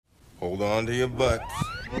Hold on to your butts.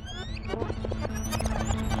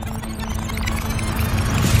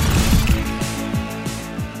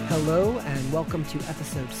 Hello and welcome to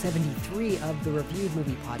episode 73 of the Reviewed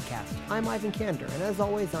Movie Podcast. I'm Ivan Kander, and as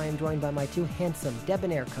always, I am joined by my two handsome,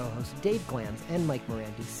 debonair co-hosts, Dave Glams and Mike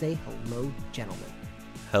Morandi. Say hello, gentlemen.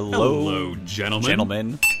 Hello,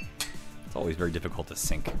 gentlemen. It's always very difficult to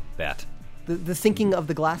sync that. The syncing of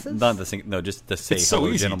the glasses? Not the sync. No, just to say It's hello, so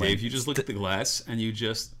easy, gentlemen. Dave. You just look at the glass and you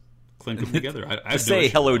just clink them together. To say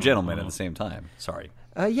hello, gentlemen, at the same time. Sorry.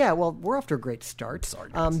 Yeah, well, we're off to a great start. Sorry,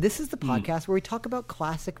 guys. This is the podcast where we talk about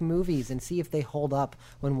classic movies and see if they hold up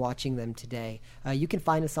when watching them today. You can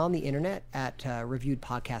find us on the internet at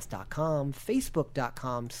reviewedpodcast.com,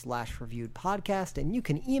 facebook.com/reviewedpodcast, and you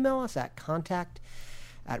can email us at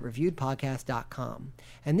contact@reviewedpodcast.com.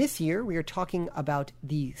 And this year, we are talking about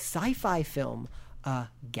the sci-fi film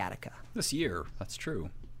Gattaca. This year, that's true.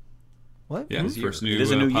 What? Yeah, This year. first new It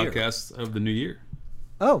is a new year. podcast of the new year.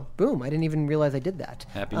 Oh, boom. I didn't even realize I did that.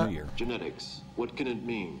 Happy New Year. Genetics. What can it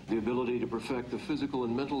mean? The ability to perfect the physical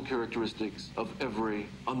and mental characteristics of every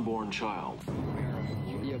unborn child. Of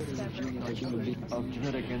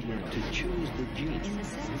genetic engineering to choose the gene.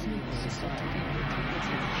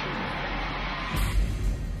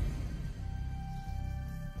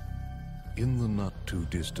 In the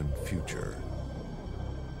not-too-distant future,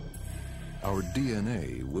 our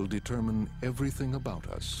DNA will determine everything about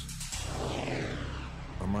us.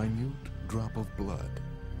 A minute drop of blood,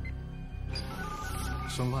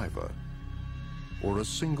 saliva, or a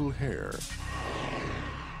single hair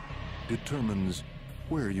determines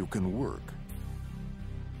where you can work,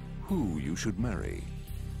 who you should marry,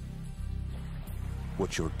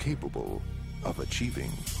 what you're capable of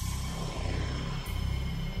achieving.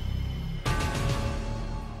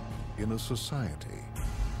 In a society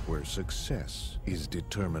where success is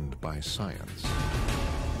determined by science,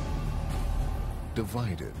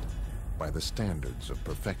 divided by the standards of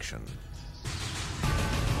perfection,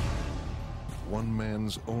 one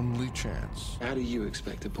man's only chance How do you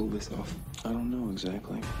expect to pull this off? I don't know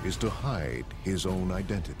exactly. is to hide his own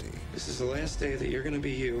identity This is the last day that you're gonna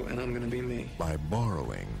be you and I'm gonna be me. by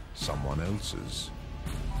borrowing someone else's.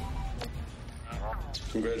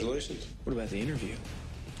 Congratulations. What about the interview?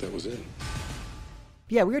 That was it.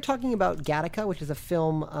 Yeah, we were talking about Gattaca, which is a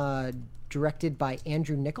film directed by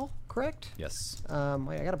Andrew Niccol, correct? Yes.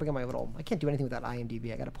 Wait, I gotta bring up my little. I can't do anything without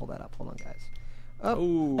IMDb. I gotta pull that up. Hold on, guys.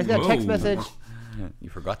 Oh, I got a text whoa. message. You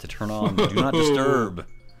forgot to turn on Do Not Disturb.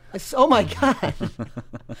 Oh my god!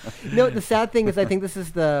 No, the sad thing is, I think this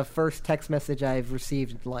is the first text message I've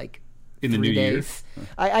received in like In the 3 new year? days.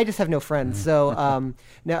 I just have no friends, so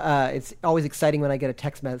now it's always exciting when I get a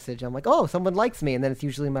text message. I'm like, oh, someone likes me, and then it's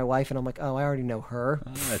usually my wife, and I'm like, oh, I already know her.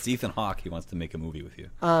 That's Ethan Hawke. He wants to make a movie with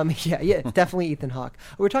you. Yeah, it's definitely Ethan Hawke.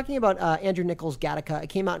 We're talking about Andrew Niccol's Gattaca. It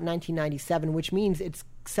came out in 1997, which means it's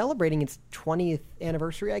celebrating its 20th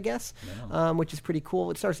anniversary, I guess, which is pretty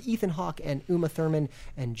cool. It stars Ethan Hawke and Uma Thurman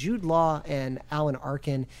and Jude Law and Alan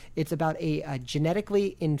Arkin. It's about a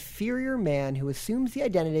genetically inferior man who assumes the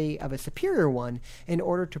identity of a superior one in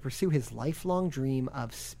order to pursue his lifelong dream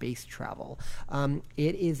of space travel.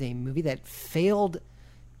 It is a movie that failed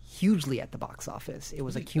hugely at the box office. It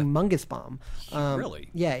was a humongous bomb. Really?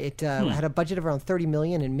 Yeah, it had a budget of around $30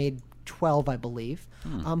 million and made 12, I believe.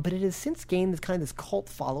 But it has since gained this cult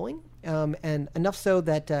following, and enough so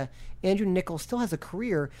that Andrew Niccol still has a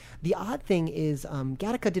career. The odd thing is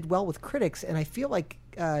Gattaca did well with critics, and I feel like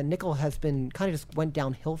Niccol has been kind of just went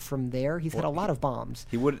downhill from there. He's had a lot of bombs.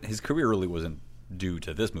 His career really wasn't due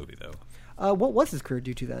to this movie, though. What was his career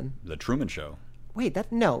due to then? The Truman Show. Wait, that's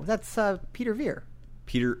Peter Weir.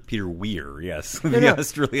 Peter Weir, yes, No, the no.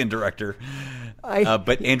 Australian director.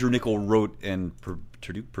 But Andrew Niccol wrote and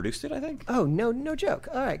produced it, I think. Oh, no joke.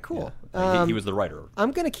 All right, cool. He was the writer.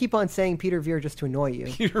 I'm going to keep on saying Peter Weir just to annoy you.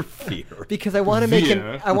 Peter Weir. Because I want to make him.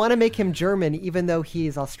 Weir. I want to make him German, even though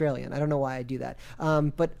he's Australian. I don't know why I do that.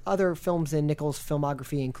 But other films in Niccol's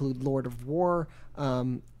filmography include Lord of War,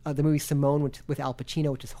 the movie Simone with Al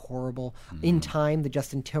Pacino, which is horrible. In Time, the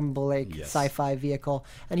Justin Timberlake sci-fi vehicle,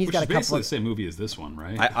 and he's Which got is a couple basically of. the same movie as this one,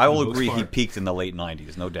 right? I will For the most agree he part. peaked in the late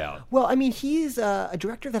 90s, no doubt. Well, I mean, he's a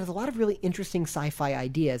director that has a lot of really interesting sci-fi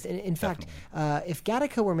ideas. And in fact, if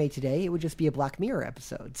Gattaca were made today, it would just be a Black Mirror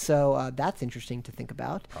episode. So that's interesting to think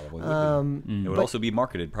about. Probably would be. It would also be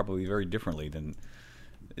marketed probably very differently than...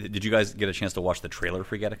 Did you guys get a chance to watch the trailer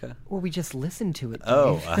for Gattaca? Well, we just listened to it.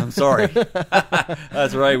 Oh, Dave. I'm sorry.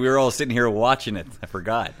 That's right. We were all sitting here watching it. I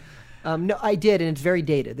forgot. No, I did, and it's very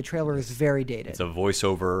dated. The trailer is very dated. It's a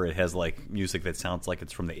voiceover. It has like music that sounds like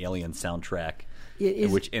it's from the Alien soundtrack. It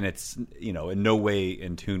is, and it's in no way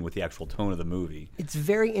in tune with the actual tone of the movie. It's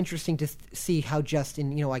very interesting to see how just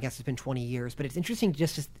in I guess it's been 20 years, but it's interesting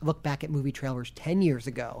just to look back at movie trailers 10 years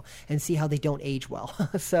ago and see how they don't age well.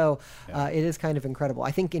 So it is kind of incredible.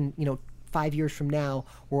 I think in 5 years from now,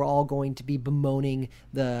 we're all going to be bemoaning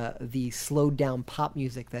the slowed down pop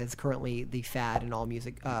music that is currently the fad in all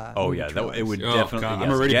music. It would definitely. God, yes,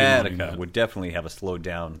 I'm already bemoaning Gattaca that. would definitely have a slowed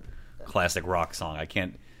down classic rock song. I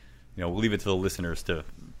can't. We'll leave it to the listeners to.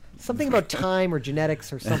 Something about time or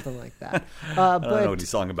genetics or something like that. I don't know any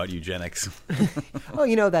song about eugenics. Oh,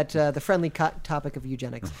 the friendly topic of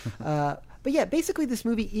eugenics. But yeah, basically this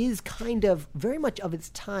movie is kind of very much of its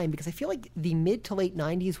time because I feel like the mid to late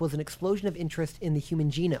 90s was an explosion of interest in the human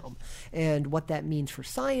genome and what that means for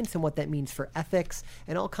science and what that means for ethics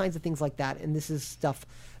and all kinds of things like that. And this is stuff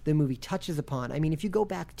the movie touches upon. I mean, if you go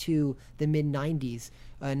back to the mid 90s,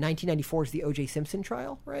 1994 is the O.J. Simpson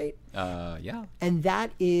trial, right? Yeah. And that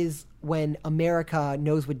is when America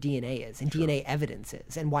knows what DNA is and DNA evidence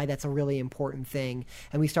is and why that's a really important thing.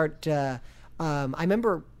 And we start I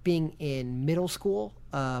remember being in middle school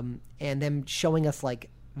and them showing us like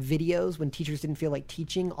videos when teachers didn't feel like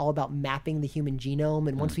teaching all about mapping the human genome.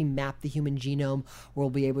 And once we map the human genome, we'll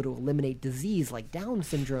be able to eliminate disease like Down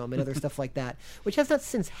syndrome and other stuff like that, which has not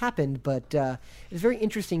since happened. But it's very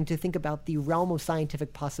interesting to think about the realm of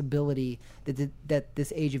scientific possibility that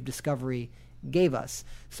this age of discovery gave us.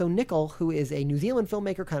 So Nicol, who is a New Zealand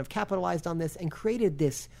filmmaker, kind of capitalized on this and created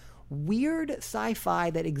this weird sci-fi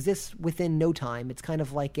that exists within no time. It's kind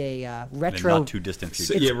of like a retro, not too distant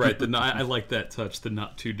future. Yeah, right. I like that touch. The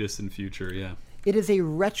not too distant future. Yeah. It is a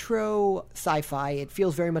retro sci-fi. It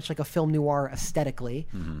feels very much like a film noir aesthetically,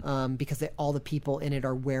 because all the people in it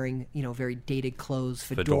are wearing very dated clothes,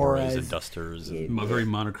 fedoras and dusters, very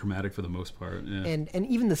monochromatic for the most part. Yeah. And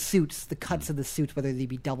even the suits, the cuts of the suits, whether they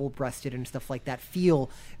be double-breasted and stuff like that, feel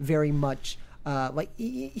very much. Like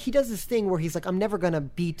he does this thing where he's like, I'm never going to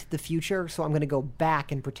beat the future, so I'm going to go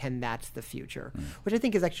back and pretend that's the future, which I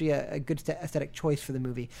think is actually a good aesthetic choice for the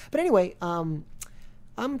movie. But anyway,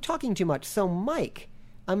 I'm talking too much. So Mike,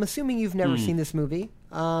 I'm assuming you've never seen this movie.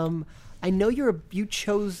 I know you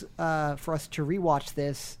chose for us to rewatch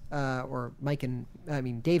this, or Dave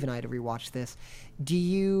and I to rewatch this. Did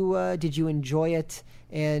you enjoy it?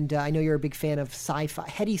 And I know you're a big fan of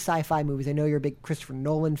heady sci-fi movies. I know you're a big Christopher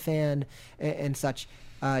Nolan fan and such.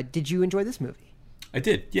 Did you enjoy this movie? I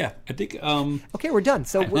did, yeah. I think. Okay, we're done.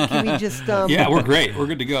 So can we just? Yeah, we're great. We're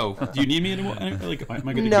good to go. Do you need me anymore? Like, am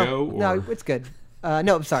I good to go? Or? No, it's good.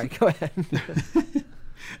 No, I'm sorry. Go ahead.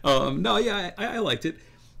 No, yeah, I liked it.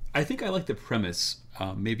 I think I like the premise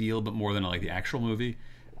maybe a little bit more than I like the actual movie,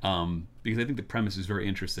 because I think the premise is very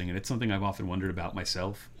interesting, and it's something I've often wondered about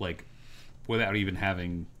myself, like without even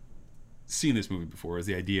having seen this movie before, is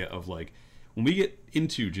the idea of like when we get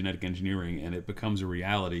into genetic engineering and it becomes a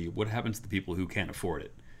reality, what happens to the people who can't afford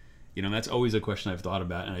it? That's always a question I've thought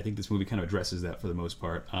about, and I think this movie kind of addresses that for the most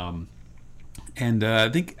part. And I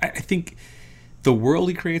think the world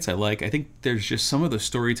he creates, I like. I think there's just some of the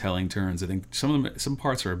storytelling turns. I think some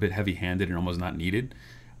parts are a bit heavy-handed and almost not needed.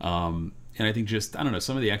 And I think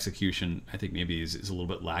some of the execution, I think maybe is a little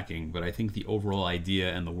bit lacking. But I think the overall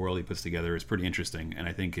idea and the world he puts together is pretty interesting. And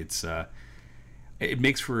I think it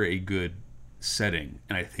makes for a good setting.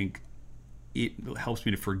 And I think it helps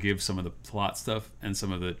me to forgive some of the plot stuff and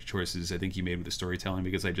some of the choices I think he made with the storytelling,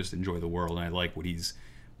 because I just enjoy the world and I like what he's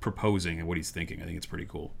proposing and what he's thinking. I think it's pretty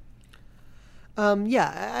cool.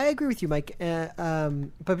 Yeah, I agree with you, Mike.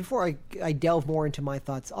 But before I delve more into my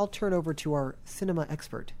thoughts, I'll turn over to our cinema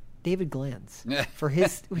expert, David Glanz, for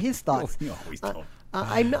his thoughts. No, we don't.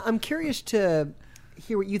 I'm curious to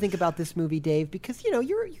hear what you think about this movie, Dave, because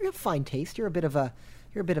you have fine taste. You're a bit of a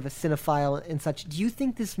cinephile and such. Do you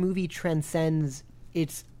think this movie transcends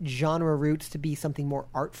its genre roots to be something more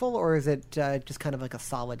artful, or is it just kind of like a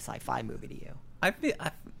solid sci-fi movie to you?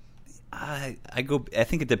 I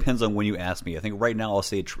think it depends on when you ask me. I think right now I'll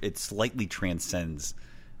say it slightly transcends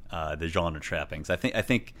the genre trappings. I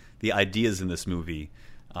think the ideas in this movie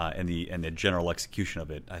and the general execution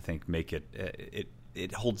of it, I think, make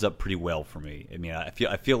it holds up pretty well for me. I mean, I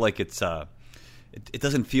feel like it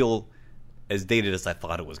doesn't feel as dated as I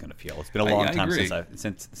thought it was going to feel. It's been a long time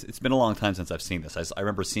since I've seen this. I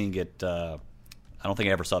remember seeing it. I don't think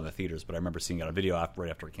I ever saw it in the theaters, but I remember seeing it on a video right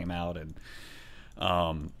after it came out, and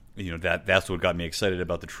that's what got me excited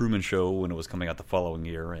about the Truman Show when it was coming out the following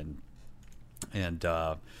year, and it's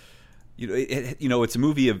a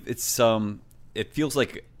movie of it feels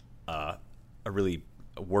like a really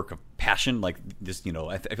work of passion, like this.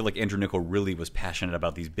 I feel like Andrew Niccol really was passionate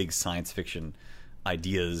about these big science fiction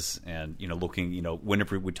ideas, and looking,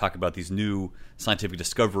 whenever we talk about these new scientific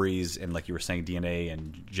discoveries, and like you were saying, DNA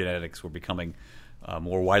and genetics were becoming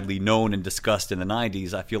more widely known and discussed in the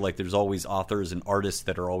 90s. I feel like there's always authors and artists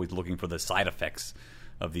that are always looking for the side effects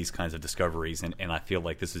of these kinds of discoveries, and I feel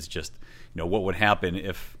like this is just what would happen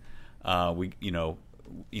if we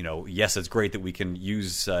yes, it's great that we can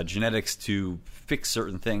use genetics to fix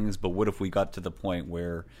certain things, but what if we got to the point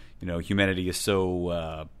where humanity is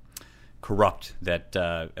so corrupt that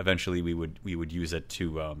eventually we would use it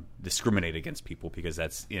to discriminate against people, because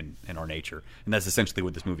that's in our nature. And that's essentially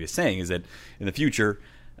what this movie is saying, is that in the future,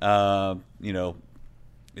 it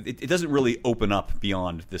doesn't really open up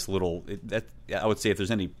beyond this little. I would say if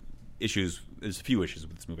there's any issues, there's a few issues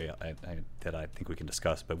with this movie that I think we can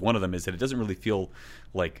discuss. But one of them is that it doesn't really feel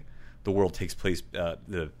like the world takes place,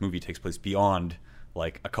 the movie takes place beyond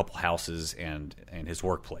like a couple houses and his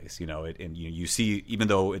workplace, and you see, even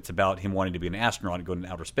though it's about him wanting to be an astronaut and go into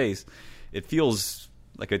outer space, it feels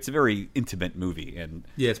like it's a very intimate movie, and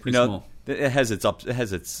yeah, it's pretty small. It has its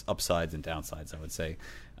upsides and downsides, I would say.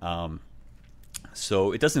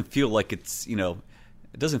 So it doesn't feel like it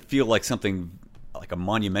doesn't feel like something like a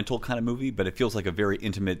monumental kind of movie, but it feels like a very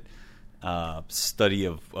intimate study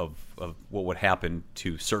of what would happen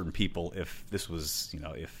to certain people if this was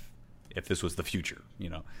if this was the future,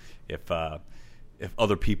 if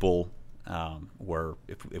other people were,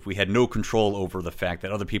 if we had no control over the fact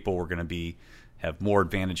that other people were going to have more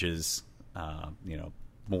advantages,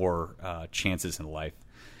 more chances in life.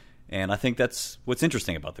 And I think that's what's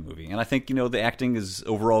interesting about the movie. And I think the acting is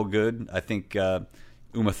overall good. I think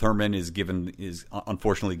Uma Thurman is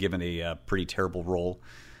unfortunately given a pretty terrible role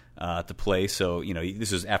to play. So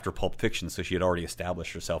this is after Pulp Fiction, so she had already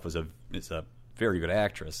established herself as a very good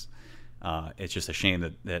actress. It's just a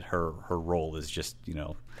shame that her role is just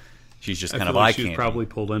she's just kind of eye candy. She was probably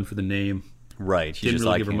pulled in for the name, right? She didn't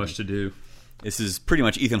really give her much to do. This is pretty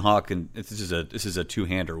much Ethan Hawke, and this is a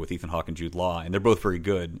two-hander with Ethan Hawke and Jude Law, and they're both very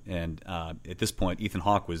good. And at this point, Ethan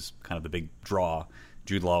Hawke was kind of the big draw.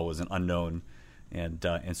 Jude Law was an unknown, and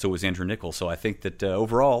so was Andrew Niccol. So I think that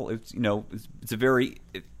overall, it's a very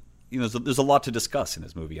there's a lot to discuss in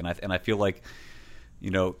this movie, and I feel like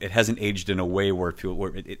it hasn't aged in a way where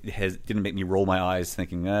it didn't make me roll my eyes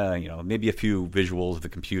thinking maybe a few visuals of the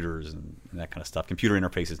computers and that kind of stuff. Computer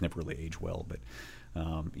interfaces never really age well, but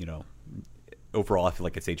overall, I feel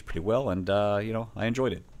like it's aged pretty well, and I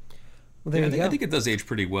enjoyed it. Well, there you go. I think it does age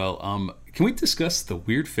pretty well. Can we discuss the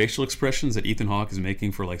weird facial expressions that Ethan Hawke is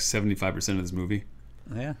making for like 75% of this movie?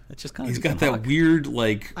 Yeah, it's just kind of. He's got that weird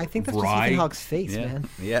I think that's just Ethan Hawke's face, man.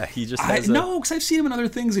 Yeah, he just. No, because I've seen him in other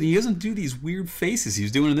things, and he doesn't do these weird faces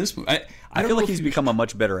he's doing in this movie. I feel like he's become a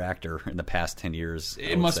much better actor in the past 10 years.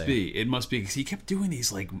 It must be, because he kept doing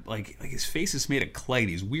these like his face is made of clay,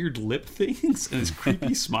 these weird lip things, and his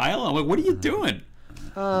creepy smile. I'm like, what are you doing?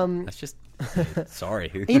 That's just.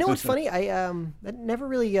 Sorry. You know what's funny? That never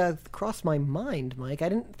really crossed my mind, Mike. I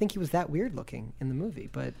didn't think he was that weird looking in the movie,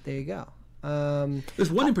 but there you go. There's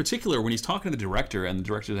one in particular when he's talking to the director, and the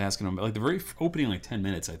director's asking him like the very opening 10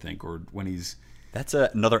 minutes, I think, or when he's. That's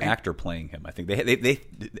another actor playing him. I think they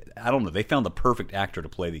I don't know. They found the perfect actor to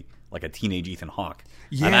play a teenage Ethan Hawke.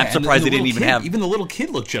 Yeah, and I'm surprised they didn't even have. Even the little kid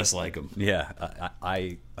looked just like him. Yeah,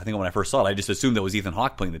 I think when I first saw it, I just assumed that was Ethan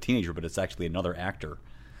Hawke playing the teenager, but it's actually another actor.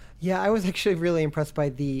 Yeah, I was actually really impressed by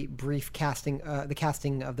the brief casting, the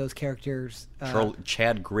casting of those characters.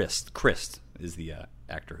 Chad Christ is the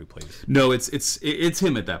actor who plays. No, it's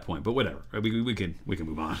him at that point, but whatever. We can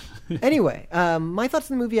move on. Anyway, my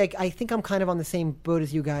thoughts on the movie. I think I'm kind of on the same boat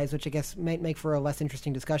as you guys, which I guess might make for a less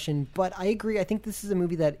interesting discussion. But I agree. I think this is a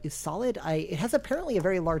movie that is solid. It has apparently a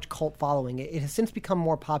very large cult following. It has since become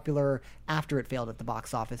more popular after it failed at the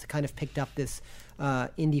box office. It kind of picked up this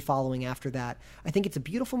indie following after that. I think it's a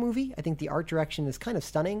beautiful movie. I think the art direction is kind of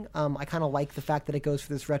stunning. I kind of like the fact that it goes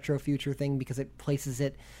for this retro future thing because it places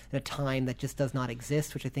it in a time that just does not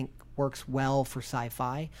exist, which I think works well for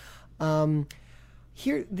sci-fi.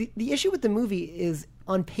 Here, the issue with the movie is,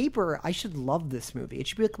 on paper, I should love this movie. It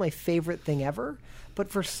should be like my favorite thing ever.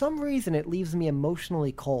 But for some reason, it leaves me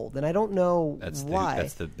emotionally cold, and I don't know why.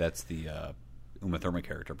 That's the Uma Thurman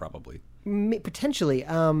character, probably. Potentially,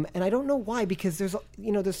 and I don't know why, because there's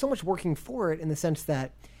so much working for it in the sense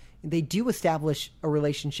that they do establish a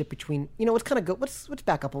relationship between, let's kind of go, let's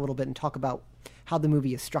back up a little bit and talk about how the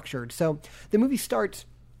movie is structured. So the movie starts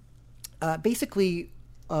basically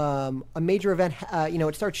a major event.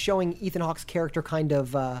 It starts showing Ethan Hawke's character kind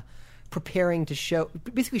of preparing to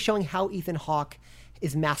basically showing how Ethan Hawke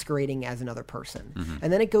is masquerading as another person.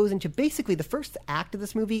 And then it goes into basically the first act of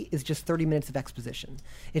this movie is just 30 minutes of exposition.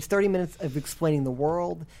 It's 30 minutes of explaining the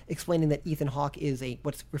world, explaining that Ethan Hawke is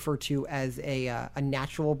what's referred to as a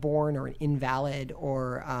natural born or an invalid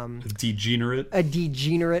or Degenerate. a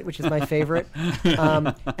degenerate, which is my favorite.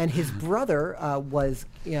 And his brother is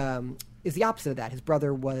the opposite of that. His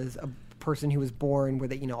brother was a person who was born where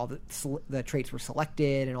all the traits were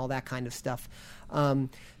selected and all that kind of stuff.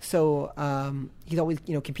 So he's always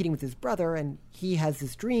competing with his brother, and he has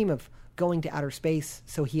this dream of going to outer space.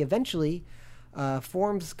 So he eventually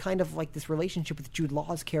forms kind of like this relationship with Jude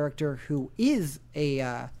Law's character, who is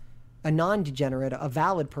a non-degenerate, a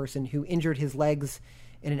valid person who injured his legs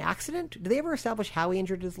in an accident. Did they ever establish how he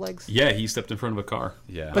injured his legs? Yeah, he stepped in front of a car.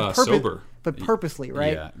 Yeah. But sober. But purposely,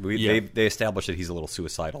 right? Yeah. They established that he's a little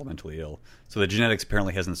suicidal, mentally ill. So the genetics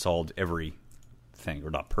apparently hasn't solved every thing,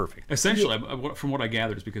 or not perfect. Essentially, from what I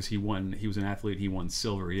gather, is because he was an athlete, he won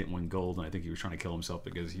silver, he didn't win gold, and I think he was trying to kill himself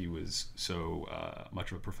because he was so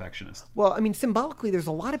much of a perfectionist. Well, I mean, symbolically, there's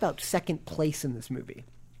a lot about second place in this movie.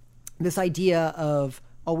 This idea of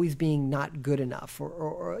always being not good enough,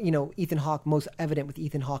 or Ethan Hawke, most evident with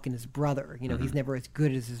Ethan Hawke and his brother. He's never as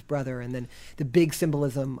good as his brother, and then the big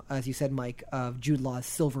symbolism, as you said, Mike, of Jude Law's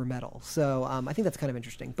silver medal. So I think that's kind of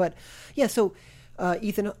interesting. But yeah, so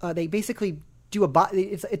Ethan, they basically do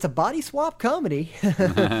it's a body swap comedy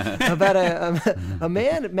about a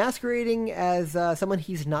man masquerading as someone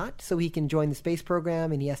he's not, so he can join the space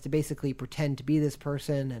program, and he has to basically pretend to be this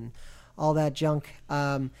person and all that junk.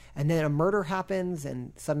 And then a murder happens,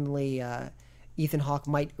 and suddenly Ethan Hawke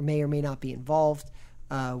may or may not be involved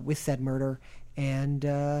with said murder, and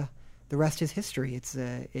the rest is history. It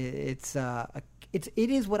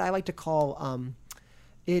is what I like to call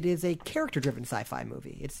it is a character-driven sci-fi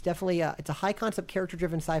movie. It's definitely it's a high-concept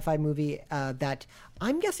character-driven sci-fi movie that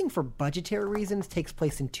I'm guessing for budgetary reasons takes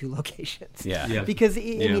place in 2 locations. Yeah. Because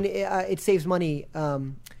it saves money.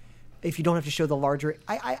 If you don't have to show the larger...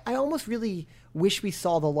 I almost really wish we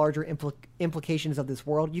saw the larger implications of this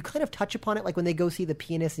world. You kind of touch upon it, like when they go see the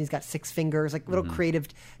pianist and he's got 6 fingers, like little creative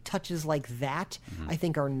touches like that, I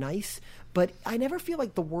think are nice. But I never feel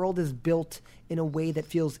like the world is built in a way that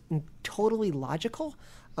feels totally logical.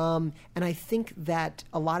 And I think that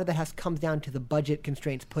a lot of that comes down to the budget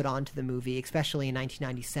constraints put onto the movie, especially in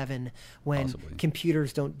 1997 when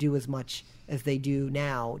computers don't do as much as they do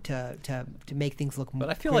now to make things look more. But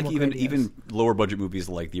I feel like even lower budget movies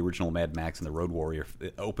like the original Mad Max and the Road Warrior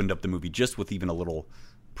opened up the movie just with even a little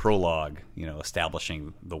prologue,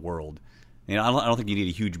 establishing the world. I don't think you need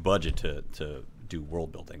a huge budget to do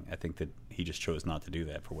world building. I think that he just chose not to do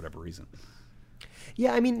that for whatever reason.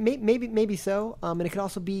 Yeah, I mean, maybe so. And it could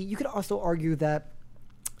also be. You could also argue that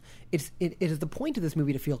it is the point of this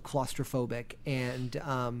movie to feel claustrophobic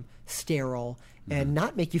and sterile and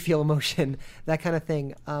not make you feel emotion, that kind of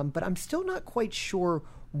thing. But I'm still not quite sure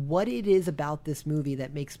what it is about this movie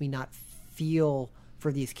that makes me not feel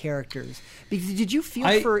for these characters. Because did you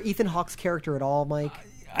feel for Ethan Hawke's character at all, Mike?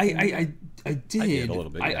 I did. I did a little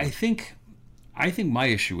bit. Yeah. I think my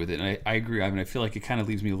issue with it, and I agree, Ivan, I feel like it kind of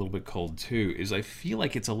leaves me a little bit cold too, is I feel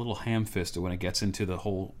like it's a little ham-fisted when it gets into the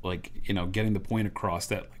whole, getting the point across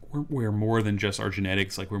that we're more than just our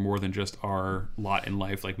genetics, we're more than just our lot in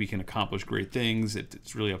life, we can accomplish great things,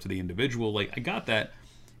 it's really up to the individual. I got that,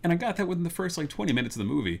 and I got that within the first 20 minutes of the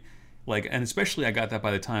movie. And especially I got that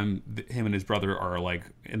by the time him and his brother are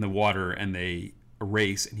in the water and they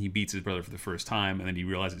race and he beats his brother for the first time, and then he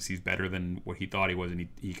realizes he's better than what he thought he was, and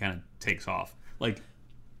he kind of takes off. I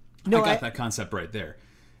got that concept right there.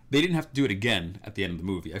 They didn't have to do it again at the end of the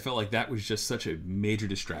movie. I felt like that was just such a major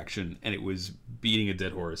distraction, and it was beating a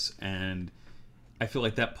dead horse. And I feel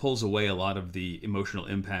like that pulls away a lot of the emotional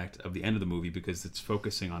impact of the end of the movie because it's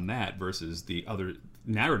focusing on that versus the other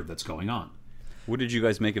narrative that's going on. What did you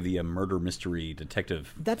guys make of the murder mystery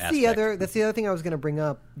detective That's aspect? the other thing I was going to bring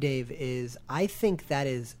up, Dave, is I think that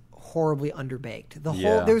is horribly underbaked.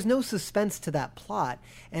 There's no suspense to that plot,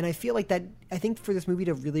 and I feel like that. I think for this movie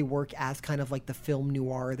to really work as kind of like the film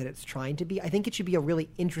noir that it's trying to be, I think it should be a really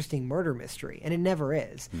interesting murder mystery, and it never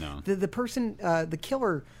is. No, the person, the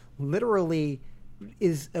killer, literally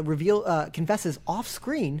is confesses off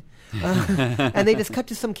screen, and they just cut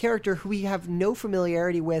to some character who we have no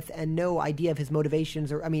familiarity with and no idea of his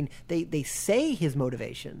motivations, or they say his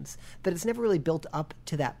motivations, but it's never really built up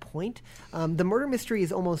to that point. The murder mystery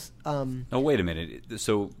is almost oh, wait a minute.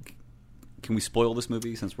 So can we spoil this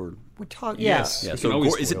movie since we're talking? Yes. Yeah. So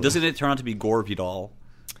doesn't it turn out to be Gore Vidal?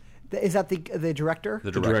 Is that the director?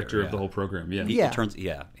 The director of the whole program. Yeah.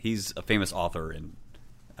 He's a famous author in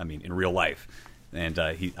real life. And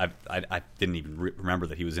I didn't even remember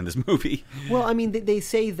that he was in this movie. Well, I mean, they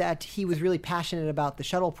say that he was really passionate about the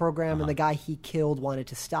shuttle program, and the guy he killed wanted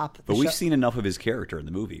to stop. But we've seen enough of his character in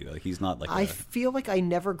the movie. Like he's not like. I feel like I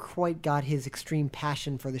never quite got his extreme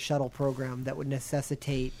passion for the shuttle program that would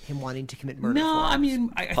necessitate him wanting to commit murder. No, I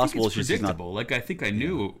mean, I think it's just he's not- predictable. Like I think I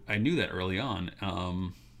knew that early on.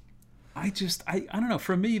 I don't know.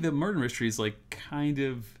 For me, the murder mystery is like kind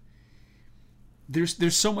of.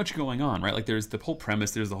 There's so much going on, right? Like there's the whole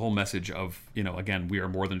premise, there's the whole message of, again, we are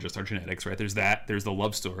more than just our genetics, right? There's that, there's the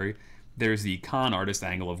love story, there's the con artist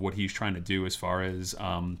angle of what he's trying to do as far as,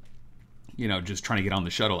 just trying to get on the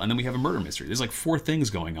shuttle, and then we have a murder mystery. There's like 4 things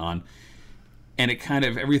going on, and it kind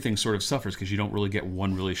of everything sort of suffers because you don't really get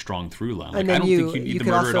one really strong through line. Like, I don't think you need the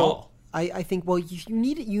murder at all. I think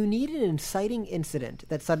you need an inciting incident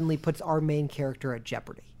that suddenly puts our main character at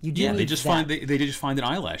jeopardy. You do. Yeah, need they just that. find an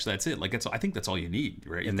eyelash. That's it. Like I think that's all you need,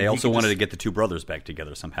 right? And they also wanted to get the 2 brothers back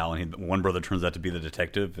together somehow, and one brother turns out to be the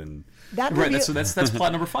detective, and that right. That's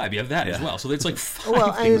plot number 5. You have that as well. So it's like 5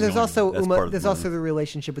 well, things and there's going also on. Uma. There's also the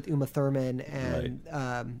relationship with Uma Thurman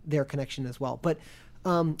and their connection as well. But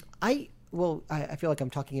I feel like I'm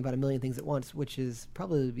talking about a million things at once, which is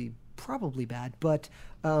probably bad. But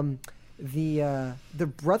the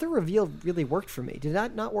brother reveal really worked for me. Did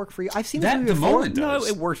that not work for you? I've seen this movie before. No,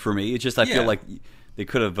 it worked for me. It's just I feel like they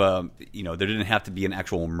could have, there didn't have to be an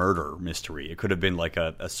actual murder mystery. It could have been like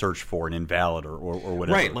a search for an invalid or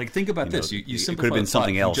whatever. Right. Like think about this. You it could have been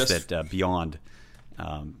something else that beyond.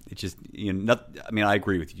 It just I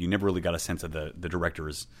agree with you. You never really got a sense of the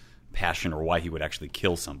director's passion or why he would actually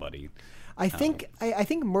kill somebody. I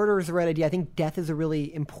think murder is the right idea. I think death is a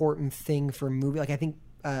really important thing for a movie. Like I think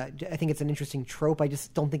it's an interesting trope. I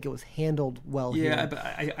just don't think it was handled well here. Yeah, but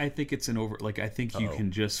I think it's I think you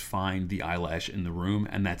can just find the eyelash in the room,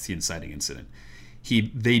 and that's the inciting incident.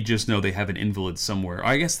 They just know they have an invalid somewhere.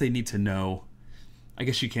 I guess they need to know. I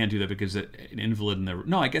guess you can't do that because an invalid in the...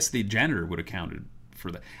 No, I guess the janitor would have counted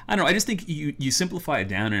for that. I don't know. I just think you simplify it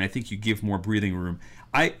down, and I think you give more breathing room.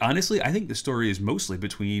 I think the story is mostly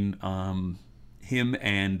between him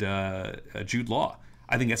and Jude Law.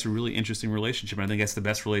 I think that's a really interesting relationship, and I think that's the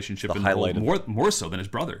best relationship in the world, more so than his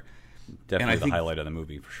brother. Definitely the highlight of the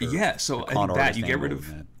movie, for sure. Yeah, so I think that you get rid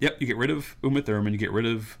of... Yep, you get rid of Uma Thurman, you get rid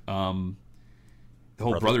of the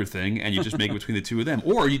whole brother thing, and you just make it between the 2 of them.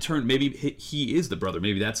 Or you turn... Maybe he is the brother.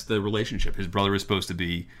 Maybe that's the relationship. His brother is supposed to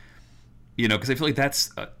be... because I feel like that's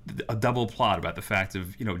a double plot about the fact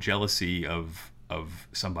of, jealousy of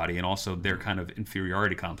somebody, and also their kind of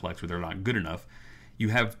inferiority complex where they're not good enough. You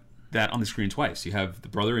have that on the screen twice. You have the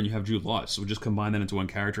brother and you have Jude Law. So just combine that into one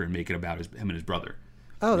character and make it about him and his brother.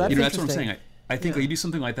 Oh, that's that's interesting. what I'm saying. I think you do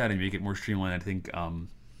something like that and make it more streamlined. I think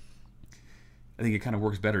it kind of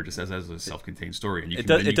works better just as a self-contained story. And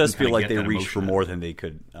it does feel like they reached for more than they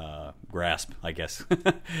could grasp, I guess,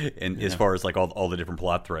 and as far as like all the different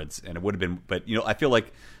plot threads. And it would have been, but I feel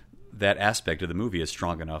like that aspect of the movie is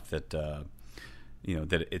strong enough that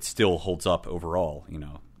that it still holds up overall.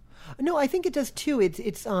 No, I think it does too.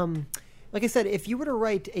 It's like I said, if you were to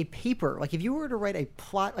write a paper, like if you were to write a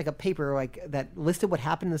plot, like a paper like that listed what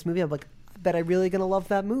happened in this movie, I'm like, I bet I'm really going to love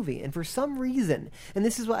that movie. And for some reason, and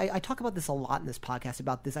this is why I talk about this a lot in this podcast,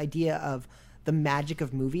 about this idea of the magic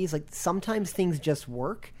of movies. Like sometimes things just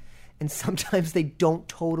work, and sometimes they don't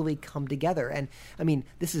totally come together. And I mean,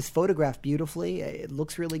 this is photographed beautifully. It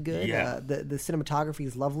looks really good. Yeah. The cinematography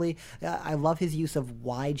is lovely. I love his use of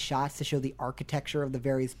wide shots to show the architecture of the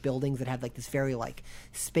various buildings that have like this very like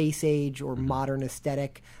space age or modern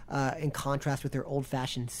aesthetic in contrast with their old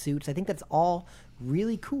fashioned suits. I think that's all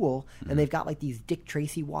really cool. And they've got like these Dick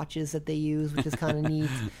Tracy watches that they use, which is kind of neat.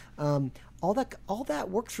 All that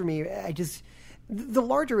works for me. The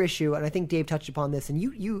larger issue, and I think Dave touched upon this, and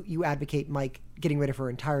you advocate, Mike, getting rid of her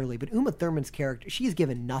entirely, but Uma Thurman's character, she's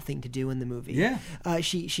given nothing to do in the movie. Yeah.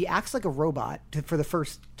 She acts like a robot for the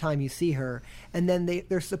first time you see her, and then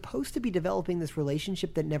they're supposed to be developing this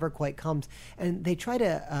relationship that never quite comes, and they try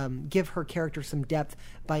to give her character some depth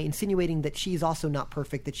by insinuating that she's also not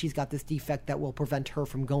perfect, that she's got this defect that will prevent her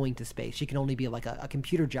from going to space. She can only be like a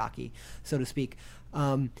computer jockey, so to speak.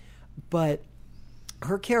 But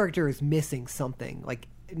her character is missing something like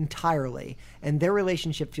entirely, and their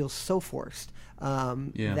relationship feels so forced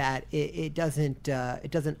that it doesn't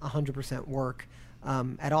 100% work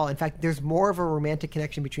at all. In fact, there's more of a romantic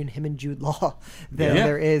connection between him and Jude Law than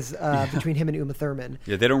there is between him and Uma Thurman.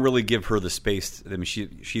 Yeah, they don't really give her the space. I mean,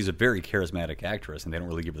 she's a very charismatic actress, and they don't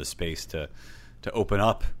really give her the space to open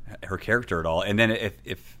up her character at all. And then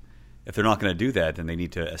if if they're not going to do that, then they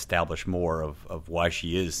need to establish more of why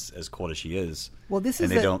she is as cold as she is. Well, this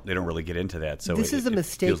and is they don't really get into that. So this is a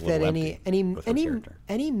mistake feels a that little empty with her character.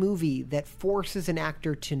 any movie that forces an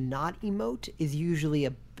actor to not emote is usually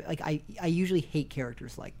I usually hate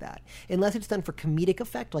characters like that, unless it's done for comedic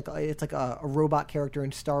effect, like it's like a robot character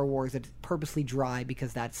in Star Wars that's purposely dry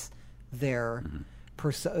because that's their.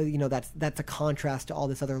 That's a contrast to all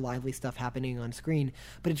this other lively stuff happening on screen.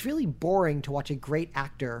 But it's really boring to watch a great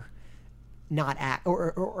actor not act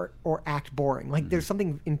or act boring. Like there's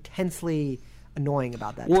something intensely annoying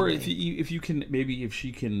about that. Or to if me. if you can, maybe if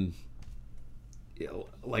she can,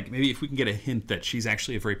 like maybe if we can get a hint that she's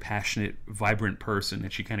actually a very passionate, vibrant person,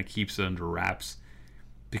 that she kind of keeps it under wraps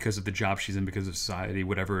because of the job she's in, because of society,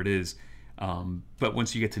 whatever it is. But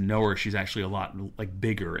once you get to know her, she's actually a lot like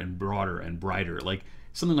bigger and broader and brighter. Like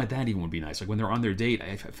something like that even would be nice. Like when they're on their date,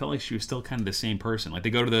 I felt like she was still kind of the same person. Like they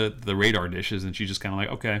go to the radar dishes, and she's just kind of like,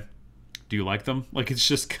 okay, do you like them? Like it's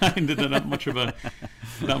just kind of not much of a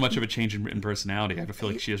change in personality. I feel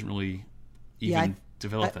like she doesn't really even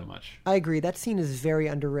develop that much. I agree. That scene is very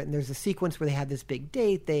underwritten. There's a sequence where they have this big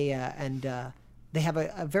date. They have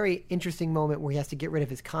a very interesting moment where he has to get rid of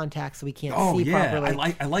his contacts so he can't see properly.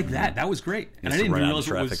 I like that. That was great. And I didn't realize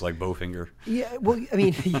traffic like Bowfinger. Yeah, well, I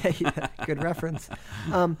mean, yeah, good reference.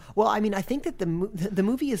 Well, I mean, I think that the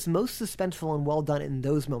movie is most suspenseful and well done in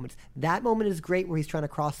those moments. That moment is great where he's trying to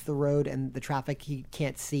cross the road and the traffic he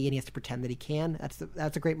can't see and he has to pretend that he can.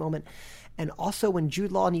 That's a great moment. And also when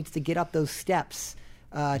Jude Law needs to get up those steps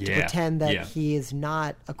to pretend that he is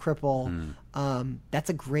not a cripple. That's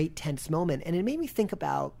a great tense moment. And it made me think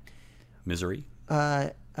about... Misery?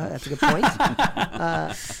 That's a good point.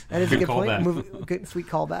 That is a good point. Good, sweet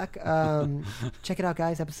callback. Check it out,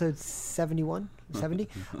 guys. Episode 71, 70.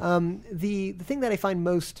 The thing that I find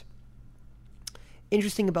most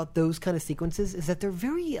interesting about those kind of sequences is that they're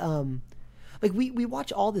very... like, we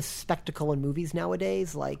watch all this spectacle in movies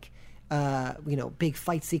nowadays, like... big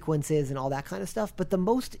fight sequences and all that kind of stuff. But the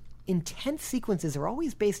most intense sequences are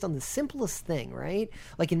always based on the simplest thing, right?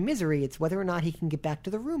 Like in Misery, it's whether or not he can get back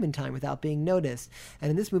to the room in time without being noticed.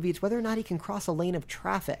 And in this movie, it's whether or not he can cross a lane of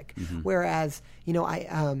traffic. Whereas,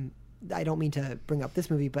 I don't mean to bring up this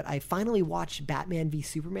movie, but I finally watched Batman v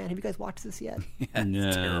Superman. Have you guys watched this yet?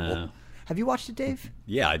 It's terrible. Have you watched it, Dave?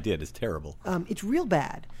 Yeah, I did. It's terrible. It's real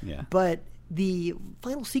bad. Yeah. But the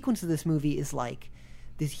final sequence of this movie is like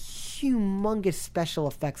this humongous special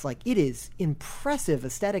effects. Like it is impressive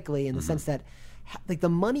aesthetically in the sense that like the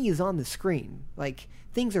money is on the screen, like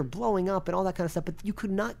things are blowing up and all that kind of stuff, but you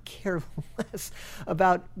could not care less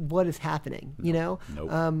about what is happening,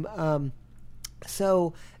 Nope.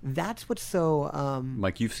 So that's what's so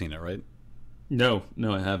Mike, you've seen it, right? No,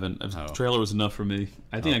 I haven't. The trailer was enough for me.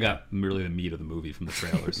 I think I got really the meat of the movie from the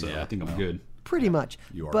trailer, so I think I'm good. Pretty much.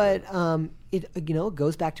 You are but it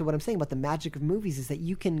goes back to what I'm saying about the magic of movies is that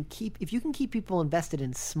you can keep people invested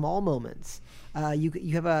in small moments.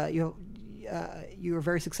 You're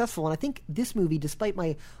very successful, and I think this movie, despite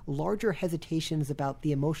my larger hesitations about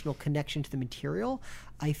the emotional connection to the material,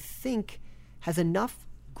 I think has enough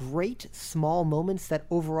great small moments that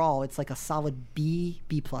overall it's like a solid B+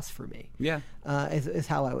 for me. Yeah, is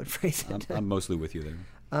how I would phrase it. I'm mostly with you there.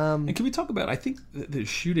 And can we talk about? I think the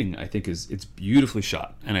shooting. I think it's beautifully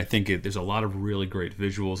shot, and I think there's a lot of really great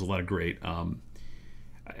visuals, a lot of great.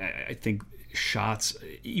 I think shots,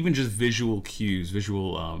 even just visual cues,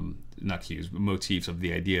 not cues, but motifs of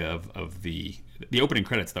the idea of the opening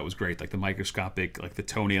credits. That was great, like the microscopic, like the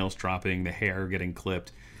toenails dropping, the hair getting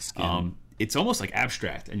clipped. It's almost like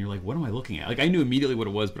abstract, and you're like, what am I looking at? Like I knew immediately what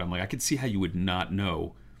it was, but I'm like, I could see how you would not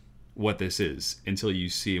know what this is until you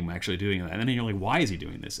see him actually doing that, and then you're like, why is he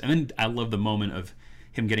doing this? And then I love the moment of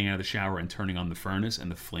him getting out of the shower and turning on the furnace, and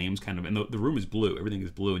the flames kind of, and the room is blue, everything is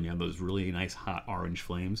blue, and you have those really nice hot orange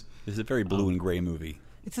flames. It's a very blue and gray movie.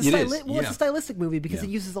 It's a stylistic movie because it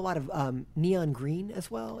uses a lot of neon green as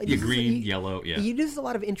well. Yellow. Yeah, it uses a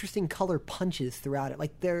lot of interesting color punches throughout it.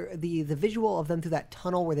 Like the visual of them through that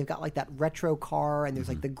tunnel where they've got like that retro car and there's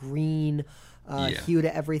like the green hue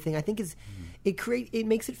to everything. I think it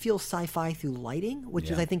makes it feel sci-fi through lighting,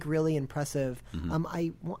 which is I think really impressive.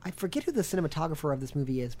 I forget who the cinematographer of this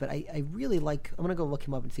movie is, but I really like. I'm gonna go look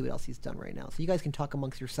him up and see what else he's done right now. So you guys can talk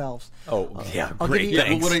amongst yourselves. Great.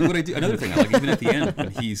 Thanks. What I do, another thing I like, even at the end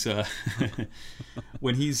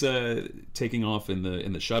when he's taking off in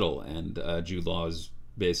the shuttle and Jude Law is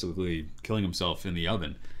basically killing himself in the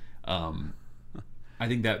oven. I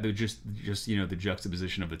think that they're just the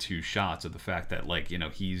juxtaposition of the two shots of the fact that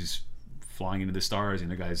he's flying into the stars and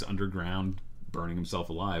the guy's underground burning himself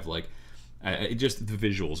alive. Just the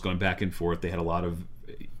visuals going back and forth. They had a lot of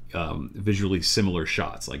visually similar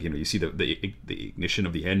shots. Like, you see the ignition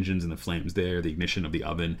of the engines and the flames there, the ignition of the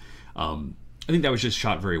oven. I think that was just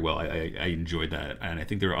shot very well. I enjoyed that, and I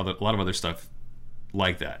think there are a lot of other stuff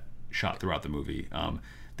like that shot throughout the movie.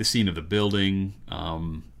 The scene of the building,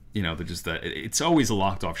 it's always a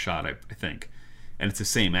locked off shot, I think, and it's the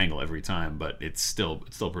same angle every time, but it's still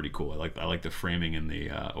pretty cool. I like the framing and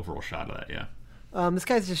the overall shot of that. Yeah. This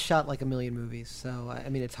guy's just shot like a million movies, so I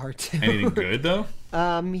mean it's hard to. Anything good though?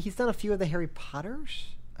 He's done a few of the Harry Potters.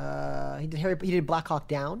 He did Black Hawk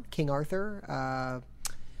Down, King Arthur,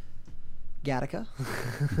 Gattaca.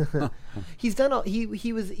 He's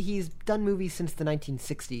done movies since the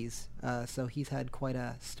 1960s, so he's had quite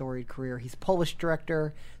a storied career. He's a Polish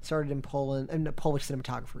director, started in Poland, Polish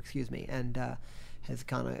cinematographer, excuse me, and has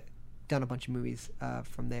kind of done a bunch of movies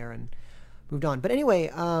from there and moved on. But anyway,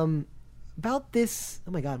 about this,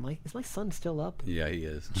 oh my God, is my son still up? Yeah, he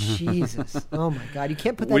is. Jesus, oh my God, you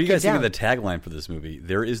can't put that. What do you guys down. think of the tagline for this movie?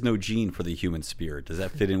 There is no gene for the human spirit. Does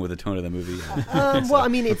that fit in with the tone of the movie? Well, I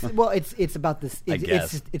mean, it's about this. I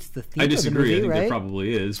guess. It's the theme I disagree. of the movie, I think right? there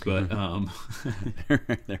probably is, but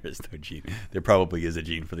There is no gene. There probably is a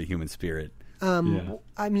gene for the human spirit. yeah.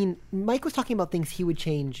 I mean, Mike was talking about things he would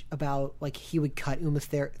change about, like he would cut Uma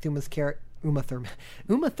Thurman's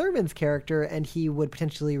character, and he would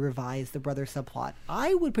potentially revise the brother subplot.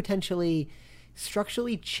 I would potentially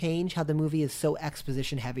structurally change how the movie is so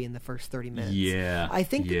exposition heavy in the first 30 minutes. Yeah, I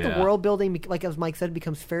think that the world building, like as Mike said,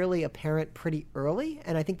 becomes fairly apparent pretty early,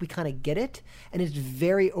 and I think we kind of get it, and it's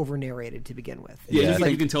very over narrated to begin with. Yeah, It's I like,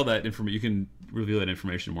 think you can tell that information. You can reveal that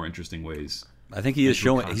information in more interesting ways. I think he is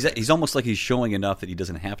showing. context. He's almost like he's showing enough that he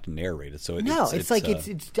doesn't have to narrate it. So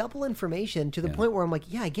it's double information to the point where I'm like,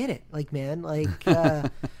 yeah, I get it. Like, man, like, I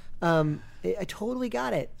totally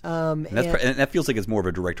got it. And that feels like it's more of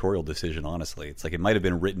a directorial decision. Honestly, it's like it might have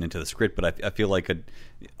been written into the script, but I feel like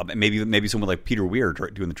maybe someone like Peter Weir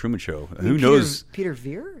doing the Truman Show. Who knows? Peter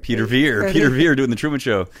Veer? Peter Veer doing the Truman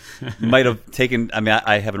Show might have taken. I mean,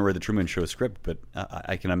 I haven't read the Truman Show script, but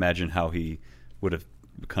I can imagine how he would have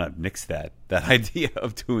kind of nixed that idea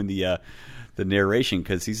of doing the narration,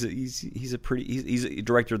 because he's a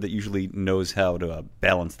director that usually knows how to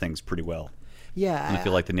balance things pretty well. Yeah, And I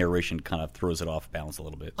feel like the narration kind of throws it off balance a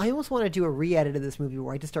little bit. I almost want to do a re-edit of this movie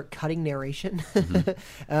where I just start cutting narration, and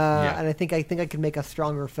I think I could make a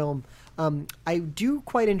stronger film. I do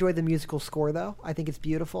quite enjoy the musical score, though. I think it's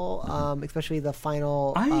beautiful, especially the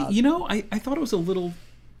final. I thought it was a little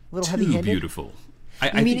too heavy-handed. beautiful.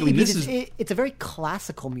 It's a very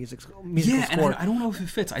classical musical yeah, score. and I don't know if it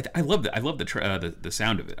fits. I love that. I love the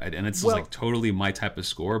sound of it, and it's like totally my type of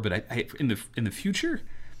score. But in the future,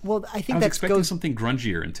 well, I think I was that expecting goes something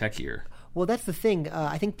grungier and techier. Well, that's the thing.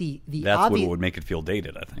 I think that's obvious what would make it feel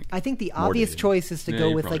dated. I think the More obvious dated. choice is to go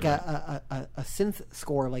you're with like probably a synth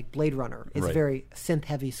score like Blade Runner. It's a Right. very synth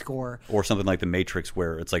heavy score. Or something like The Matrix,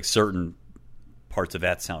 where it's like certain parts of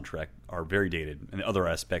that soundtrack are very dated, and other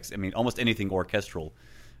aspects. I mean, almost anything orchestral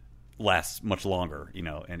lasts much longer,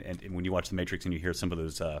 and when you watch The Matrix and you hear some of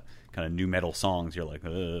those kind of new metal songs, you're like, I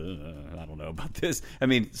don't know about this. I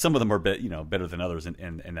mean, some of them are better than others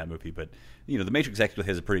in that movie, but The Matrix actually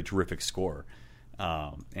has a pretty terrific score,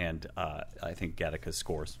 and I think Gattaca's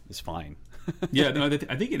score is fine. Yeah, no, I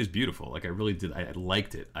think it is beautiful. Like, I really did. I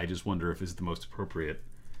liked it. I just wonder if it's the most appropriate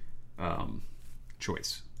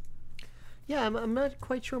choice. Yeah, I'm not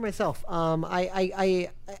quite sure myself. I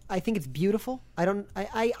think it's beautiful.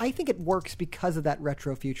 I think it works because of that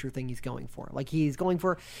retro future thing he's going for. Like, he's going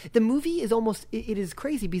for the movie is almost it is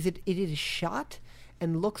crazy because it is shot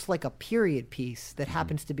and looks like a period piece that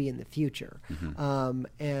happens to be in the future. It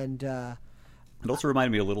also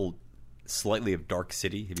reminded me a little slightly of Dark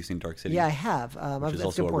City. Have you seen Dark City? Yeah, I have. Which is that's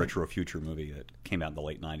also good a point. retro future movie that came out in the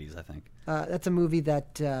late 90s, I think. That's a movie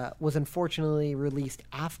that was unfortunately released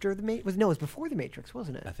after the Matrix. No, it was before the Matrix,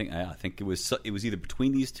 wasn't it? I think it was either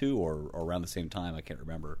between these two or around the same time. I can't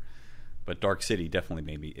remember. But Dark City definitely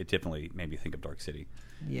made me think of Dark City.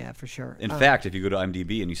 Yeah, for sure. In fact, if you go to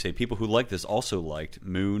IMDb and you say people who like this also liked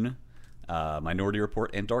Moon, Minority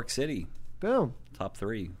Report, and Dark City. Boom. Top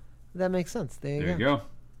 3. That makes sense. There you go.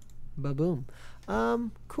 Ba-boom.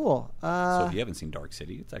 Cool. So if you haven't seen Dark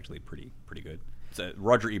City, it's actually pretty good.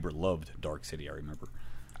 Roger Ebert loved Dark City, I remember.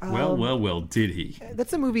 Well, did he?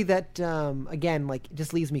 That's a movie that, again, like,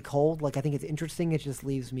 just leaves me cold. Like, I think it's interesting. It just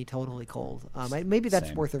leaves me totally cold. Maybe that's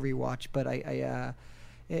Same. worth a rewatch, but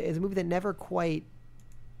it's a movie that never quite...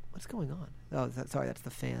 What's going on? Oh, sorry, that's the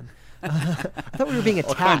fan. I thought we were being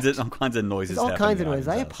attacked. All kinds of noises. There's all kinds of happening noises.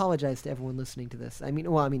 I in the house. apologize to everyone listening to this. I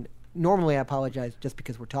mean, normally I apologize just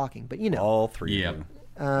because we're talking, but All 3 Yeah.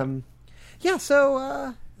 of you. Yeah,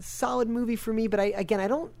 so solid movie for me. But I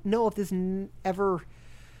don't know if this ever.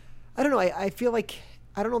 I don't know. I feel like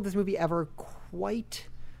I don't know if this movie ever quite.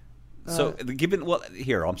 So,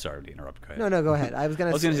 here, I'm sorry to interrupt. Go ahead. No, go ahead. I was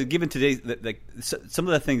going to say, given today's, some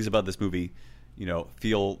of the things about this movie,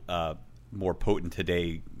 feel more potent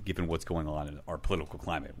today, given what's going on in our political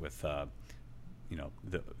climate with, the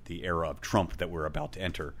era of Trump that we're about to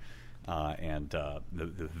enter, and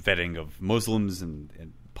the vetting of Muslims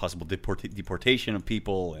and possible deportation of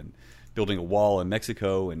people and building a wall in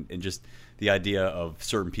Mexico and just the idea of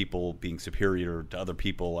certain people being superior to other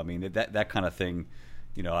people. I mean, that kind of thing.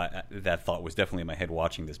 That thought was definitely in my head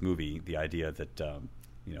watching this movie. The idea that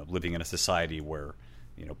living in a society where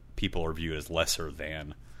people are viewed as lesser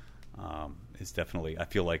than is definitely, I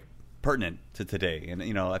feel like, pertinent to today. And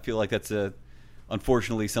I feel like that's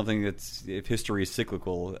unfortunately something that's, if history is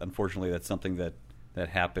cyclical, unfortunately that's something that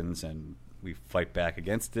happens, and we fight back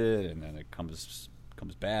against it, and then it comes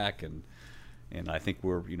back, and I think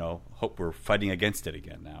we're hope we're fighting against it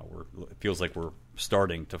again now. It feels like we're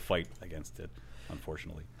starting to fight against it.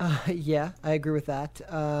 Unfortunately, yeah, I agree with that.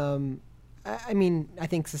 I mean, I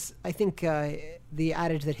think the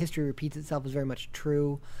adage that history repeats itself is very much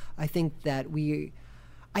true. I think the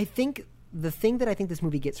thing that I think this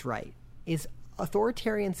movie gets right is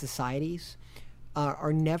authoritarian societies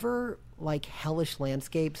are never like hellish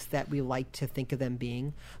landscapes that we like to think of them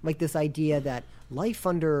being. Like this idea that life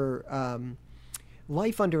under an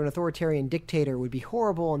authoritarian dictator would be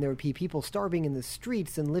horrible, and there would be people starving in the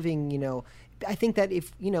streets and living, I think that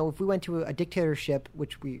if we went to a dictatorship,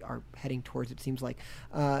 which we are heading towards, it seems like,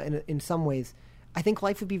 in some ways, I think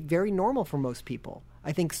life would be very normal for most people.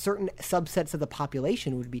 I think certain subsets of the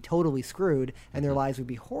population would be totally screwed, and their lives would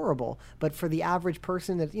be horrible. But for the average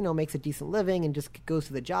person that makes a decent living and just goes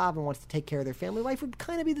to the job and wants to take care of their family, life would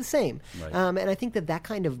kind of be the same. Right. And I think that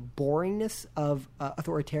kind of boringness of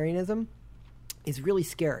authoritarianism is really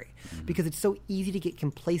scary because it's so easy to get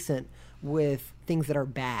complacent with things that are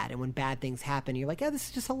bad, and when bad things happen, you're like, this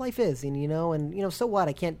is just how life is, and so what?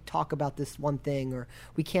 I can't talk about this one thing, or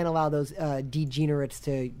we can't allow those degenerates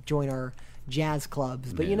to join our jazz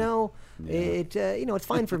clubs. But it's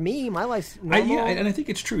fine for me. My life's normal. And I think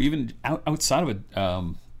it's true even outside of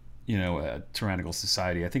a tyrannical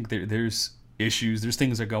society. I think there's issues, there's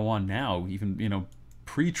things that go on now, even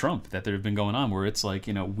pre-Trump, that there have been going on where it's like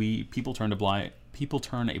people turn a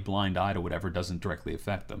blind eye to whatever doesn't directly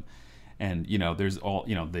affect them. And there's all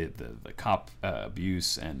the cop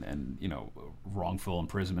abuse and wrongful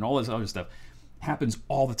imprisonment, all this other stuff happens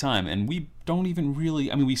all the time, and we don't even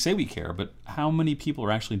really. I mean, we say we care, but how many people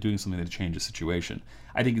are actually doing something to change the situation?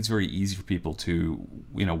 I think it's very easy for people to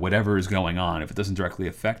whatever is going on, if it doesn't directly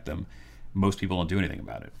affect them, most people don't do anything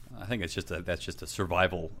about it. I think that's just a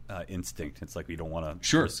survival instinct. It's like you don't want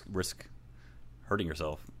to risk hurting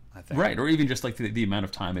yourself. I think. Right, or even just like the amount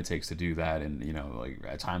of time it takes to do that, and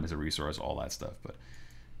like time is a resource, all that stuff. But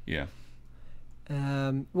yeah.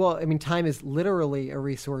 Well, I mean, time is literally a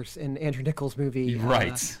resource in Andrew Niccol's movie, right?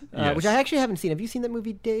 Yes. Which I actually haven't seen. Have you seen that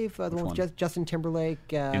movie, Dave? The one with Justin Timberlake.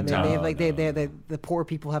 The poor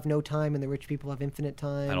people have no time, and the rich people have infinite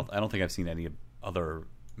time. I don't think I've seen any other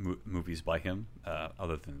movies by him,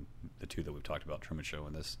 other than the two that we've talked about, Truman Show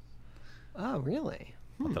and this. Oh, really?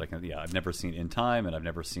 I've never seen In Time, and I've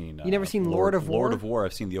never seen. You never seen Lord of War? Lord of War.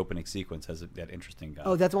 I've seen the opening sequence. Has that interesting guy.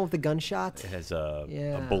 Oh, that's the one with the gunshot. It has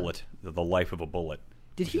a bullet, the life of a bullet.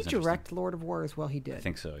 Did he direct Lord of War as well? He did. I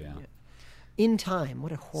think so. Yeah. In Time.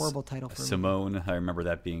 What a horrible title for Simone. I remember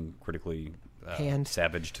that being critically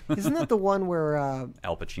savaged. Isn't that the one where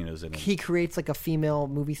Al Pacino's in it? He creates like a female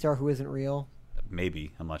movie star who isn't real.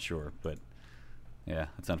 Maybe, I'm not sure, but yeah,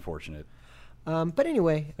 it's unfortunate. But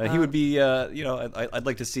anyway, he would be. I'd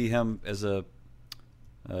like to see him as a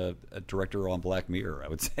director on Black Mirror. I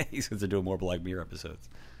would say, since they're doing more Black Mirror episodes.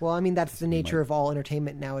 Well, I mean, that's the nature of all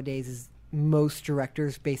entertainment nowadays. Is most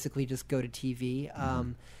directors basically just go to TV,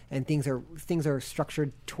 and things are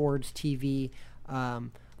structured towards TV.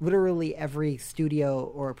 Literally every studio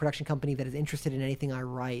or production company that is interested in anything I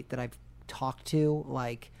write that I've talked to,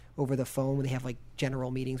 like over the phone when they have like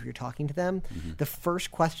general meetings where you're talking to them, the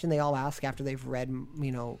first question they all ask after they've read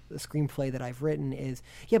the screenplay that I've written is,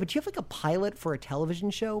 but do you have like a pilot for a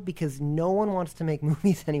television show? Because no one wants to make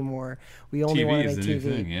movies anymore. We only want to make TV.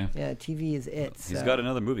 Thing, yeah, TV is it. He's got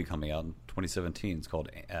another movie coming out in 2017. It's called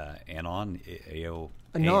Anon,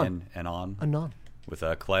 Anon, with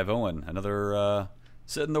Clive Owen. Another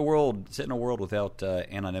set in a world without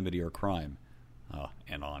anonymity or crime.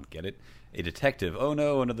 Anon, get it? A detective, oh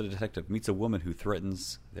no, another detective, meets a woman who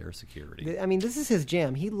threatens their security. I mean, this is his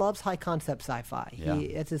jam. He loves high concept sci-fi. Yeah.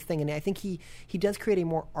 It's his thing, and I think he does create a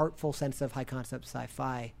more artful sense of high concept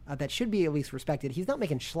sci-fi that should be at least respected. He's not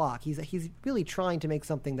making schlock. He's really trying to make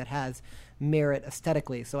something that has merit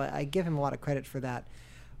aesthetically. So I give him a lot of credit for that.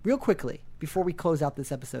 Real quickly, before we close out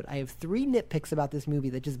this episode, I have 3 nitpicks about this movie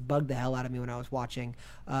that just bugged the hell out of me when I was watching.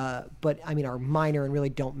 But I mean, are minor and really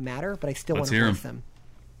don't matter. But I still want to voice them.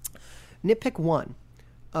 Nitpick 1.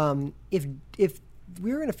 If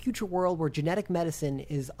we're in a future world where genetic medicine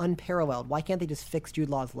is unparalleled, why can't they just fix Jude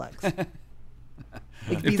Law's legs?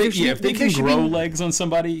 If they can grow legs on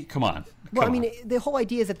somebody, come on. Well, I mean, the whole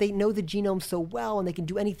idea is that they know the genome so well and they can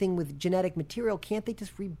do anything with genetic material. Can't they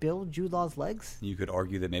just rebuild Jude Law's legs? You could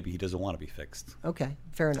argue that maybe he doesn't want to be fixed. Okay,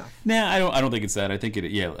 fair enough. Nah, I don't think it's that. I think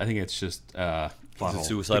it's just He's a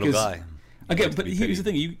suicidal guy. Again, but here's the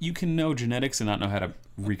thing: you can know genetics and not know how to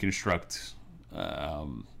reconstruct a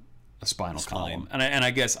spinal column. And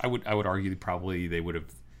I guess I would argue probably they would have.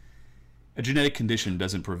 A genetic condition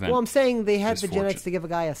doesn't prevent. Well, I'm saying they had the misfortune. genetics to give a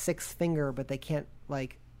guy a 6th finger, but they can't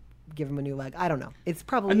give him a new leg. I don't know. It's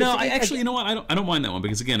probably no. You know what? I don't mind that one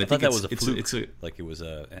because again, I think that was a fluke. Like it was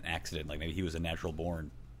an accident. Like maybe he was a natural born.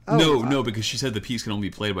 No, because she said the piece can only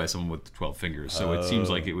be played by someone with 12 fingers. So it seems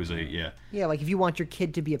like it was Yeah, like if you want your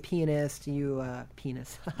kid to be a pianist, you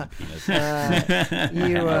Penis. you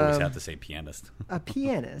I always have to say pianist. A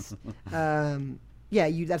pianist.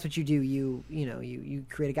 That's what you do. You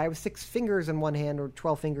create a guy with 6 fingers in one hand or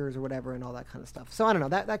 12 fingers or whatever and all that kind of stuff. So I don't know.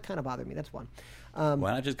 That kind of bothered me. That's one. Why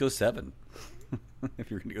not just go 7 if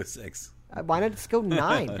you're going to go 6? Why not just go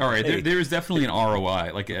 9? All right, there is definitely an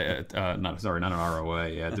ROI, not an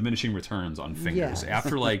ROI, diminishing returns on fingers. Yeah.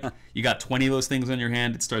 After you got 20 of those things on your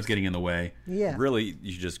hand, it starts getting in the way. Yeah. Really,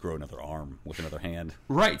 you should just grow another arm with another hand.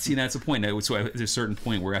 Right. See, that's the point. So there's a certain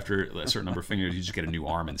point where after a certain number of fingers, you just get a new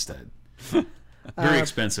arm instead. Very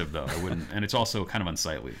expensive though. And it's also kind of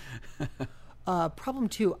unsightly. Problem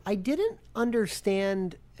 2, I didn't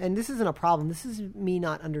understand, and this isn't a problem. This is me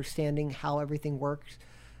not understanding how everything works.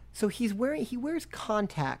 So he wears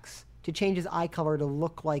contacts to change his eye color to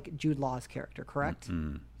look like Jude Law's character, correct?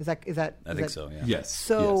 Mm-hmm. Is that? I think so. Yeah. Yes.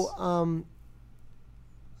 So, yes.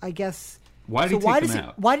 I guess. Why did he take them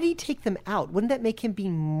out? Why did he take them out? Wouldn't that make him be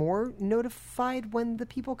more notified when the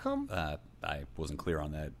people come? I wasn't clear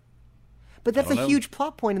on that. But that's a huge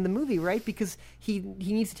plot point in the movie, right? Because he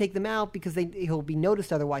needs to take them out because he'll be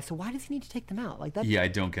noticed otherwise. So why does he need to take them out? Yeah, I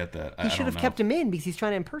don't get that. He should have kept him in because he's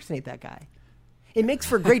trying to impersonate that guy. It makes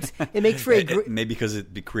for maybe because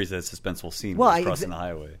it creates that suspenseful scene where he's crossing the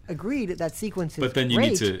highway. Agreed, that sequence is but then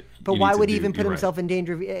great. But why would he even put himself in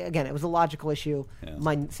danger? Again, it was a logical issue. Yeah.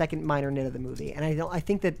 My second minor nit of the movie, and I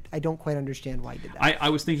think that I don't quite understand why he did that. I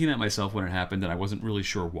was thinking that myself when it happened, and I wasn't really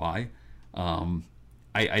sure why.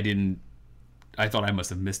 I didn't. I thought I must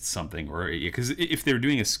have missed something, or because if they were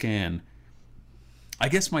doing a scan, I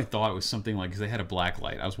guess my thought was something like because they had a black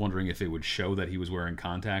light. I was wondering if it would show that he was wearing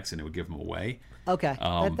contacts and it would give him away. Okay,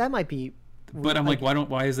 that might be. But I'm like,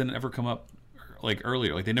 why has that ever come up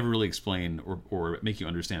earlier? Like they never really explain or make you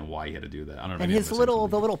understand why he had to do that. I don't know. And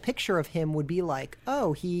the little picture of him would be like,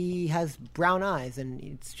 oh, he has brown eyes and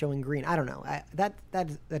it's showing green. I don't know.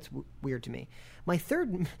 That's weird to me. My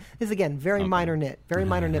third is again very minor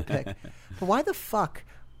nitpick. But why the fuck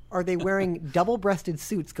are they wearing double-breasted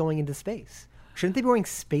suits going into space? Shouldn't they be wearing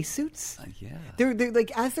spacesuits? Yeah. They're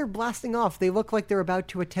like as they're blasting off, they look like they're about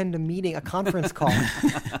to attend a meeting, a conference call.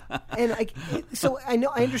 And so I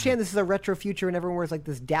understand this is a retro future and everyone wears like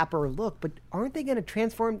this dapper look, but aren't they going to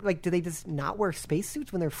transform? Like, do they just not wear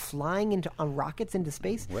spacesuits when they're flying on rockets into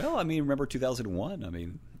space? Well, I mean, remember 2001? I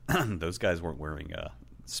mean, those guys weren't wearing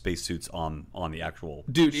spacesuits on the actual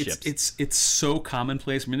ships. It's so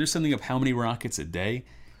commonplace. I mean, they're sending up how many rockets a day?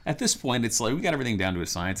 At this point, it's like we got everything down to a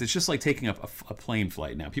science. It's just like taking up a plane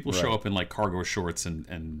flight now. People show up in like cargo shorts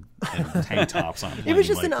and tank tops on a plane. It was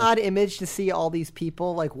just an odd image to see all these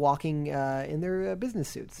people like walking in their business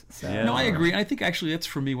suits. So. Yeah. No, I agree. I think actually that's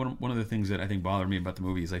for me one of the things that I think bother me about the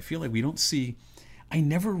movie is I feel like we don't see. I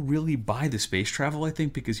never really buy the space travel. I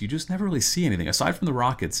think because you just never really see anything aside from the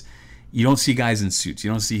rockets. You don't see guys in suits. You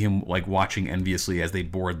don't see him like watching enviously as they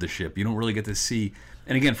board the ship. You don't really get to see.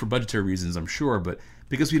 And again, for budgetary reasons, I'm sure, but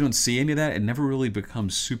because we don't see any of that, it never really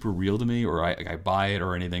becomes super real to me, or I buy it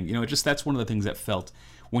or anything. You know, that's one of the things that felt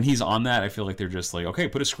when he's on that. I feel like they're just like, okay,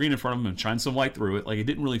 put a screen in front of him and shine some light through it. Like it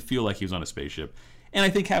didn't really feel like he was on a spaceship, and I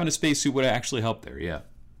think having a spacesuit would have actually helped there. Yeah.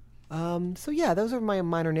 So yeah, those are my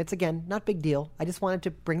minor nits. Again, not big deal. I just wanted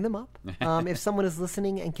to bring them up. If someone is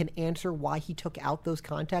listening and can answer why he took out those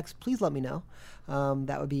contacts, please let me know.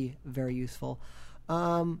 That would be very useful.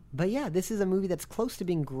 But yeah, this is a movie that's close to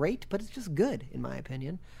being great, but it's just good, in my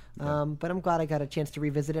opinion. But I'm glad I got a chance to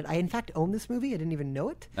revisit it. I, in fact, own this movie. I didn't even know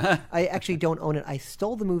it. I actually don't own it. I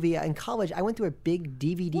stole the movie. In college, I went through a big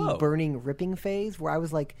DVD burning, ripping phase where I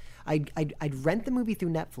was like, I'd rent the movie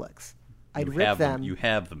through Netflix. I'd rip them. You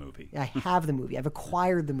have the movie. I have the movie. I've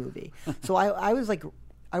acquired the movie. So I was like...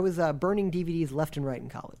 I was burning DVDs left and right in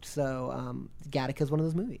college. So Gattaca is one of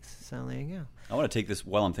those movies. So there you go. I want to take this,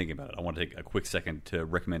 while I'm thinking about it, I want to take a quick second to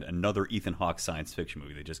recommend another Ethan Hawke science fiction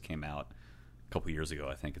movie that just came out a couple years ago,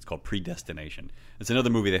 I think. It's called Predestination. It's another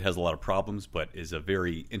movie that has a lot of problems, but is a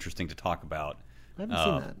very interesting to talk about. I haven't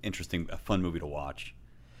seen that. Interesting, a fun movie to watch.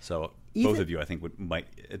 So both of you, I think, might,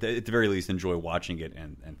 at the very least, enjoy watching it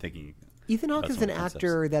and thinking. Ethan Hawke is an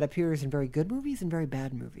actor that appears in very good movies and very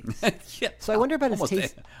bad movies. Yeah, so I wonder about his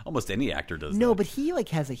taste. Almost any actor does that. No, but he like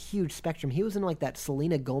has a huge spectrum. He was in like that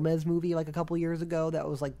Selena Gomez movie like a couple years ago. That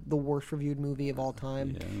was like the worst reviewed movie of all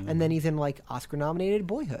time. Yeah. And then he's in like Oscar-nominated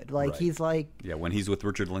Boyhood. Like he's like... Yeah, when he's with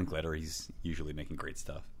Richard Linklater, he's usually making great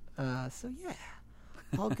stuff. So yeah,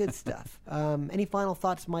 all good stuff. Any final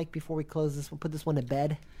thoughts, Mike, before we close this? We'll put this one to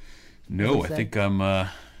bed. No, I think I'm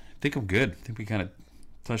good. I think we kind of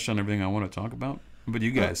touched on everything I want to talk about. But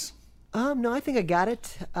you guys? No, I think I got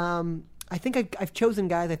it. I think I've chosen,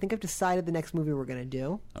 guys. I think I've decided the next movie we're going to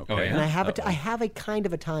do. Okay. Oh, yeah? And I have a kind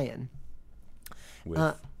of a tie-in. With?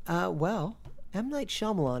 Well, M. Night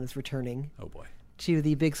Shyamalan is returning. Oh boy. To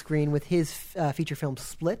the big screen with his feature film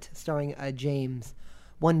Split, starring James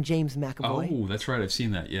McAvoy. Oh, that's right. I've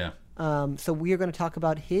seen that. Yeah. So we are going to talk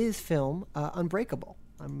about his film Unbreakable.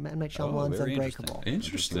 M. Night Shyamalan's Unbreakable.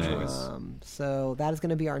 Interesting. So that is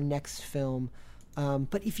going to be our next film.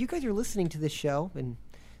 But if you guys are listening to this show, and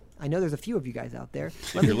I know there's a few of you guys out there.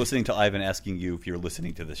 If you're listening to Ivan asking you if you're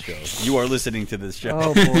listening to this show, you are listening to this show.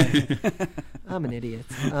 Oh, boy. I'm an idiot.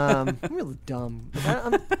 I'm really dumb.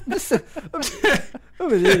 I'm an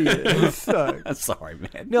idiot. It sucks. I'm sorry,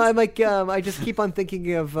 man. No, I'm like, I just keep on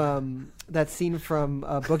thinking of that scene from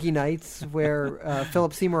Boogie Nights where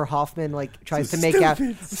Philip Seymour Hoffman like tries to make out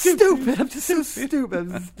stupid. I'm just so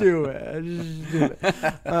stupid. I'm stupid.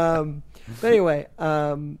 But anyway, yeah,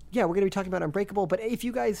 we're going to be talking about Unbreakable. But if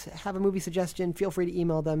you guys have a movie suggestion, feel free to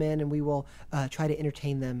email them in, and we will try to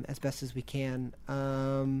entertain them as best as we can.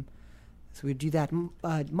 So we do that.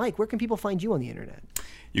 Mike, where can people find you on the internet?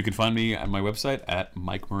 You can find me on my website at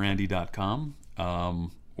mikemorandi.com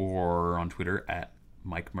or on Twitter at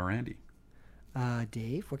MikeMorandi.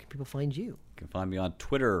 Dave, where can people find you? You can find me on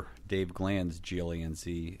Twitter, Dave Glanz, Glanz,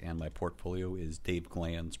 and my portfolio is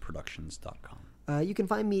daveglanzproductions.com. You can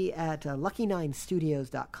find me at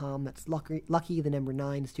lucky9studios.com. That's lucky the number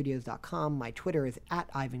 9studios.com. My Twitter is at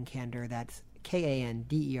Ivan Kander. That's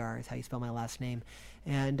Kander is how you spell my last name.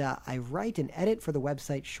 And I write and edit for the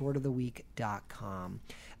website shortoftheweek.com.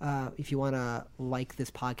 If you want to like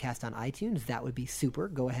this podcast on iTunes, that would be super.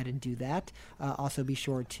 Go ahead and do that. Also, be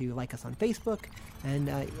sure to like us on Facebook. And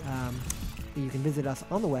you can visit us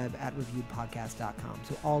on the web at reviewedpodcast.com.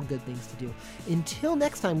 So all good things to do. Until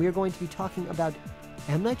next time, we are going to be talking about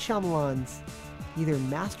M. Night Shyamalan's either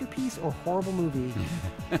masterpiece or horrible movie,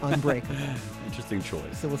 Unbreakable. Interesting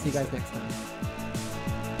choice. So we'll see you guys next time.